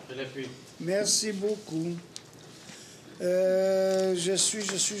par. Je l'appuie. Merci beaucoup. Je suis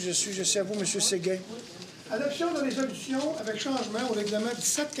à vous, M. Séguin. Adoption de résolution avec changement au règlement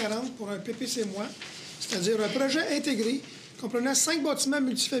 1740 pour un PPC-moi, c'est-à-dire un projet intégré comprenant 5 bâtiments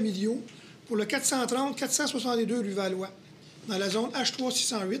multifamiliaux pour le 430-462 rue Valois, dans la zone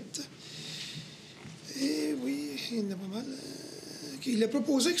H3-608. Et oui, il y en a pas mal. Il est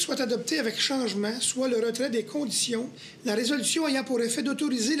proposé qu'il soit adopté avec changement, soit le retrait des conditions, la résolution ayant pour effet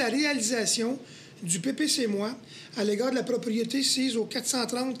d'autoriser la réalisation du PPC-moi à l'égard de la propriété sise au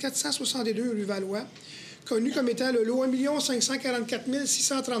 430-462 rue Valois, connu comme étant le lot 1 544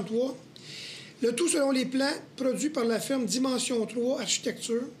 633, le tout selon les plans produits par la firme Dimension 3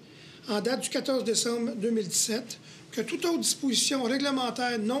 Architecture en date du 14 décembre 2017, que toute autre disposition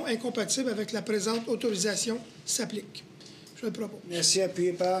réglementaire non incompatible avec la présente autorisation s'applique. Je le propose. Merci,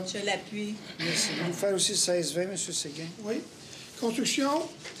 appuyé par. Je l'appuie. Merci. Vous faire aussi 16-20, M. Séguin. Oui. Contribution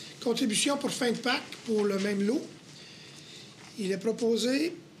pour fin de PAC pour le même lot. Il est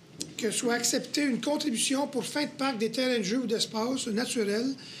proposé que soit acceptée une contribution pour fin de PAC des terrains de jeu ou d'espace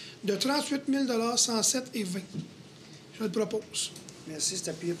naturels de 38 107 et 20. Je le propose. Merci, c'est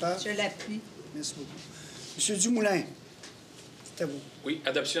appuyé par. Je l'appuie. Merci beaucoup. M. Dumoulin, c'est à vous. Oui,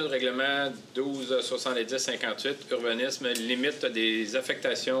 adoption du règlement 1270-58, urbanisme, limite des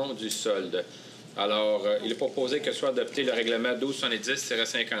affectations du solde. Alors, il est proposé que soit adopté le règlement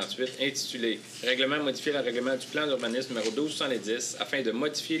 1270-58 intitulé « Règlement modifié le règlement du plan d'urbanisme numéro 1270 afin de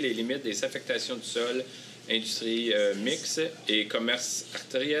modifier les limites des affectations du sol, industrie mixte et commerce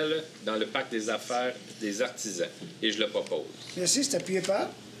artériel dans le parc des affaires des artisans. » Et je le propose. Merci, c'est appuyé par.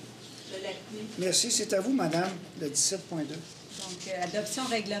 Je l'appuie. Merci, c'est à vous, madame, le 17.2. Donc, adoption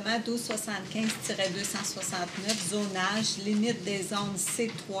règlement 1275-269, zonage, limite des zones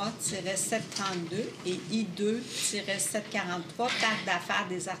C3-732 et I2-743, parc d'affaires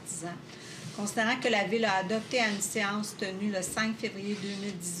des artisans. Considérant que la Ville a adopté à une séance tenue le 5 février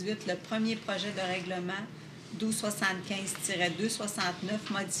 2018 le premier projet de règlement 1275-269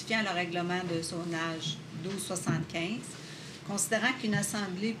 modifiant le règlement de zonage 1275, considérant qu'une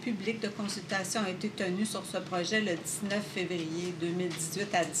assemblée publique de consultation a été tenue sur ce projet le 19 février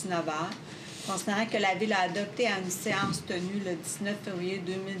 2018 à 19h, considérant que la Ville a adopté à une séance tenue le 19 février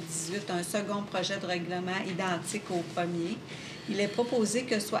 2018 un second projet de règlement identique au premier, il est proposé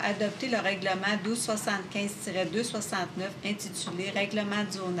que soit adopté le règlement 1275-269 intitulé « Règlement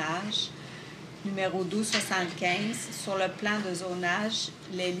de zonage » numéro 1275, sur le plan de zonage,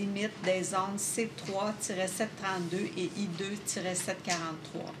 les limites des zones C3-732 et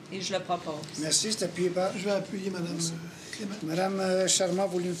I2-743. Et je le propose. Merci, c'est appuyé par. Je vais appuyer Mme Clément. Madame Charmant,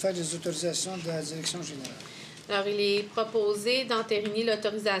 vous voulez nous faire des autorisations de la Direction générale? Alors, il est proposé d'entériner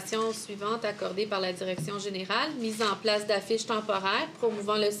l'autorisation suivante accordée par la Direction générale, mise en place d'affiches temporaires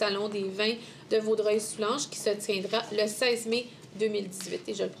promouvant le Salon des vins de Vaudreuil-Soulanges qui se tiendra le 16 mai 2018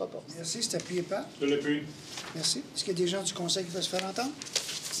 et je le propose. Merci, c'est appuyé par. Je l'appuie. Merci. Est-ce qu'il y a des gens du Conseil qui veulent se faire entendre?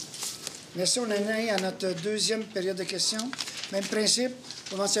 Merci. On en est à notre deuxième période de questions. Même principe.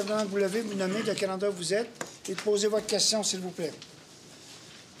 Vous demandez simplement de vous lever, vous nommer de quel endroit vous êtes et de poser votre question, s'il vous plaît.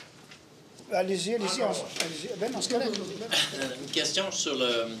 Allez-y, allez-y. Allez-y. Ben, on se connaît. Une question sur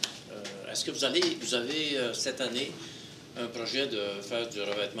le... est-ce que vous avez cette année un projet de faire du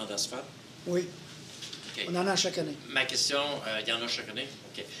revêtement d'asphalte? Oui. Okay. On en a chaque année. Ma question, il y en a chaque année?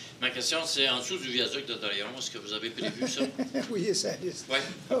 OK. Ma question, c'est en dessous du viaduc de Dorion. Est-ce que vous avez prévu ça? Oui, il est sa liste. Oui?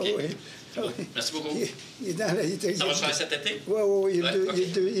 OK. Oui. Bon. Merci beaucoup. Il est dans la, ça va se faire cet été? Oui, oui,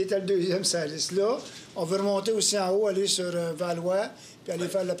 oui. Il est à le deuxième, sa liste. Là, on veut remonter aussi en haut, aller sur Valois, puis aller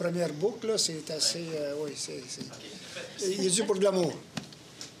faire la première boucle. Là, c'est assez... oui, c'est... Okay. Il est dû pour de l'amour.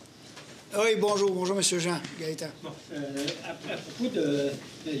 Oui, bonjour. Bonjour, M. Jean Gaëtan. Bon, à propos du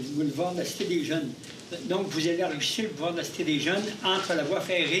boulevard de la Cité des Jeunes, donc vous élargissez le boulevard de la Cité des Jeunes entre la voie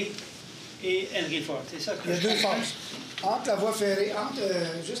ferrée et Henry Ford, c'est ça? Il y a deux phases. Entre la voie ferrée,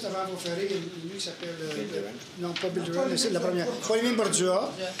 juste avant la voie ferrée, il y a lui qui s'appelle... non, pas Bill Durham, mais c'est la première. Pauline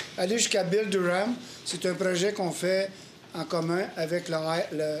Bordua, aller jusqu'à Bill Durham, c'est un projet qu'on fait en commun avec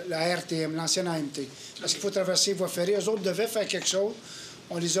la RTM, l'ancienne AMT. Parce qu'il faut traverser la voie ferrée. Eux autres devaient faire quelque chose.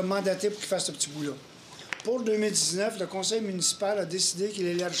 On les a mandatés pour qu'ils fassent ce petit bout-là. Pour 2019, le conseil municipal a décidé qu'il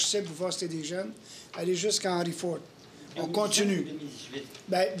élargissait le boulevard Cité des Jeunes, aller jusqu'à Henry Ford. On continue. 2018.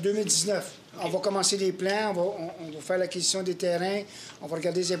 Bien, 2019. On va commencer les plans, on va faire l'acquisition des terrains, on va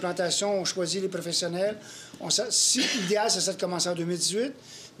regarder les implantations, on choisit les professionnels. Si l'idéal, c'est ça de commencer en 2018,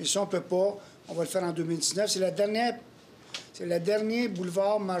 mais si on ne peut pas, on va le faire en 2019. C'est le dernier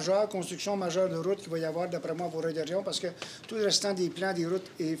boulevard majeur, construction majeure de route qu'il va y avoir, d'après moi, à Vaudreuil-Dorion, parce que tout le restant des plans des routes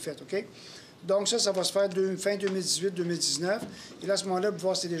est fait, OK? Donc ça va se faire fin 2018-2019. Et là, à ce moment-là, le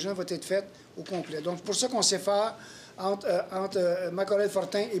boulevard Cité des Jeunes va être fait au complet. Donc, pour ça qu'on sait faire entre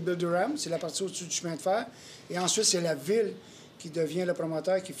Macorel-Fortin et Bill Durham, c'est la partie au-dessus du chemin de fer. Et ensuite, c'est la ville qui devient le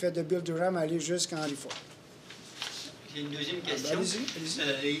promoteur qui fait de Bill Durham aller jusqu'à Henry Ford. J'ai une deuxième question.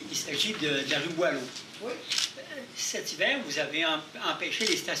 Allez-y. Il s'agit de la rue Boileau. Oui. Cet hiver, vous avez empêché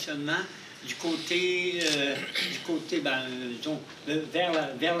les stationnements du côté disons, vers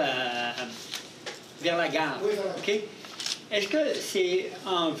la gare. Oui, voilà. OK? Est-ce que c'est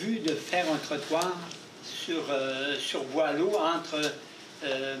en vue de faire un trottoir sur Boileau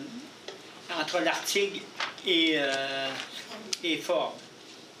entre l'Artigue et Ford?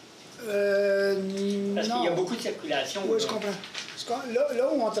 Parce qu'il y a beaucoup de circulation. Oui, je comprends.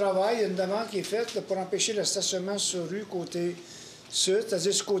 Là où on travaille, il y a une demande qui est faite pour empêcher le stationnement sur rue côté sud,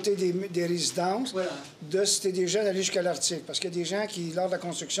 c'est-à-dire sur côté des résidences, de Cité des Jeunes aller jusqu'à l'Arctique. Parce qu'il y a des gens qui, lors de la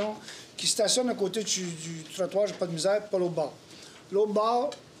construction, qui stationnent à côté du trottoir, j'ai pas de misère, pas l'autre bord. L'autre bord,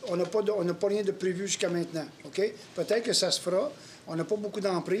 on n'a pas rien de prévu jusqu'à maintenant. OK? Peut-être que ça se fera. On n'a pas beaucoup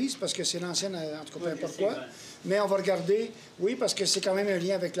d'emprise parce que c'est l'ancienne, en tout cas, peu importe quoi. Mais on va regarder, oui, parce que c'est quand même un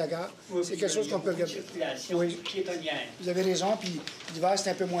lien avec la gare. Oui, c'est quelque chose qu'on peut regarder. Oui. Vous avez raison, puis l'hiver,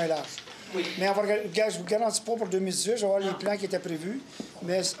 c'est un peu moins large. Oui. Mais on va regarder, je ne vous garantis pas pour 2018, je vais voir les plans qui étaient prévus,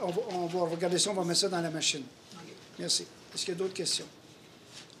 mais on va regarder ça, on va mettre ça dans la machine. Merci. Est-ce qu'il y a d'autres questions?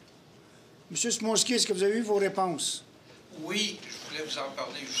 Monsieur Smolski, est-ce que vous avez eu vos réponses? Oui, je voulais vous en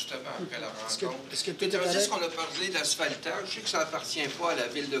parler justement après la rencontre. Est-ce que étant donné qu'on a parlé d'asphaltage, je sais que ça n'appartient pas à la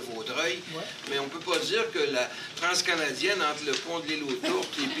ville de Vaudreuil, mais on ne peut pas dire que la transcanadienne entre le pont de l'île aux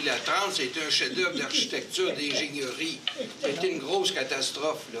Tourtes et puis la Trans, c'est un chef-d'œuvre d'architecture, d'ingénierie. C'était une grosse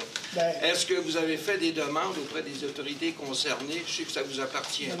catastrophe, là. Est-ce que vous avez fait des demandes auprès des autorités concernées? Je sais que ça vous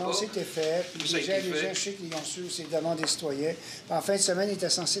appartient pas. Non, c'était fait. Puis les gens, je sais qu'ils ont su ces demandes des citoyens. En fin de semaine, ils étaient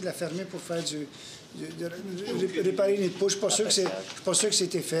censés la fermer pour faire réparer les pots. Je ne suis pas sûr que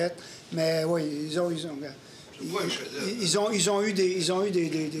c'était fait, mais oui, ils ont eu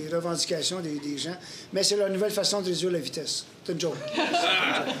des revendications des gens, mais c'est leur nouvelle façon de réduire la vitesse. C'est une joke.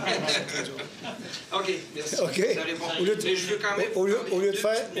 OK, merci. OK. Au lieu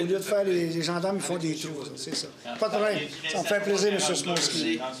de faire les gendarmes, ils font des trous. C'est ça. Pas de problème. Ça me fait plaisir, M.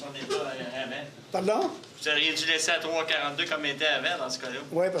 Smolski. Pardon? Vous auriez dû laisser à 3,42 comme était avant dans ce cas-là.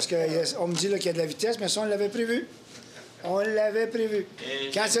 Oui, parce qu'on me dit qu'il y a de la vitesse, mais ça, on l'avait prévu. On l'avait prévu.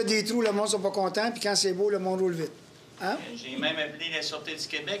 Quand il y a des trous, le monde ne sont pas contents, puis quand c'est beau, le monde roule vite. Hein? J'ai même appelé la Sûreté du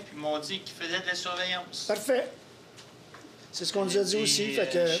Québec, puis ils m'ont dit qu'ils faisaient de la surveillance. Parfait. C'est ce qu'on nous a dit aussi. Fait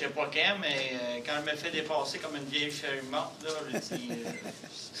que... Je sais pas quand, mais quand je me fais dépasser comme une vieille feuille morte, là, je dis,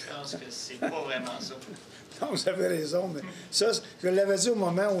 je pense que c'est pas vraiment ça. Non, vous avez raison, mais ça, je l'avais dit au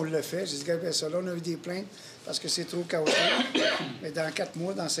moment où on l'a fait. J'ai dit, regardez ça, là, on a eu des plaintes parce que c'est trop chaotique. Mais dans 4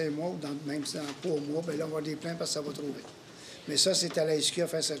 mois, dans 5 mois, ou même dans 3 mois, bien là, on va avoir des plaintes parce que ça va trop vite. Mais ça, c'est à la SQ à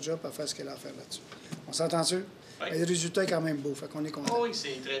faire sa job, à faire ce qu'elle a à faire là-dessus. On s'entend-tu? Oui. Mais le résultat est quand même beau, fait qu'on est content. Oh, oui,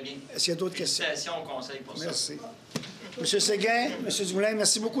 c'est très bien. Est-ce qu'il y a d'autres questions? Félicitations au conseil pour ça. Merci. M. Séguin, M. Dumoulin,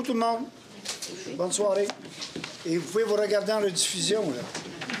 merci beaucoup tout le monde. Bonne soirée. Et vous pouvez vous regarder en rediffusion, là.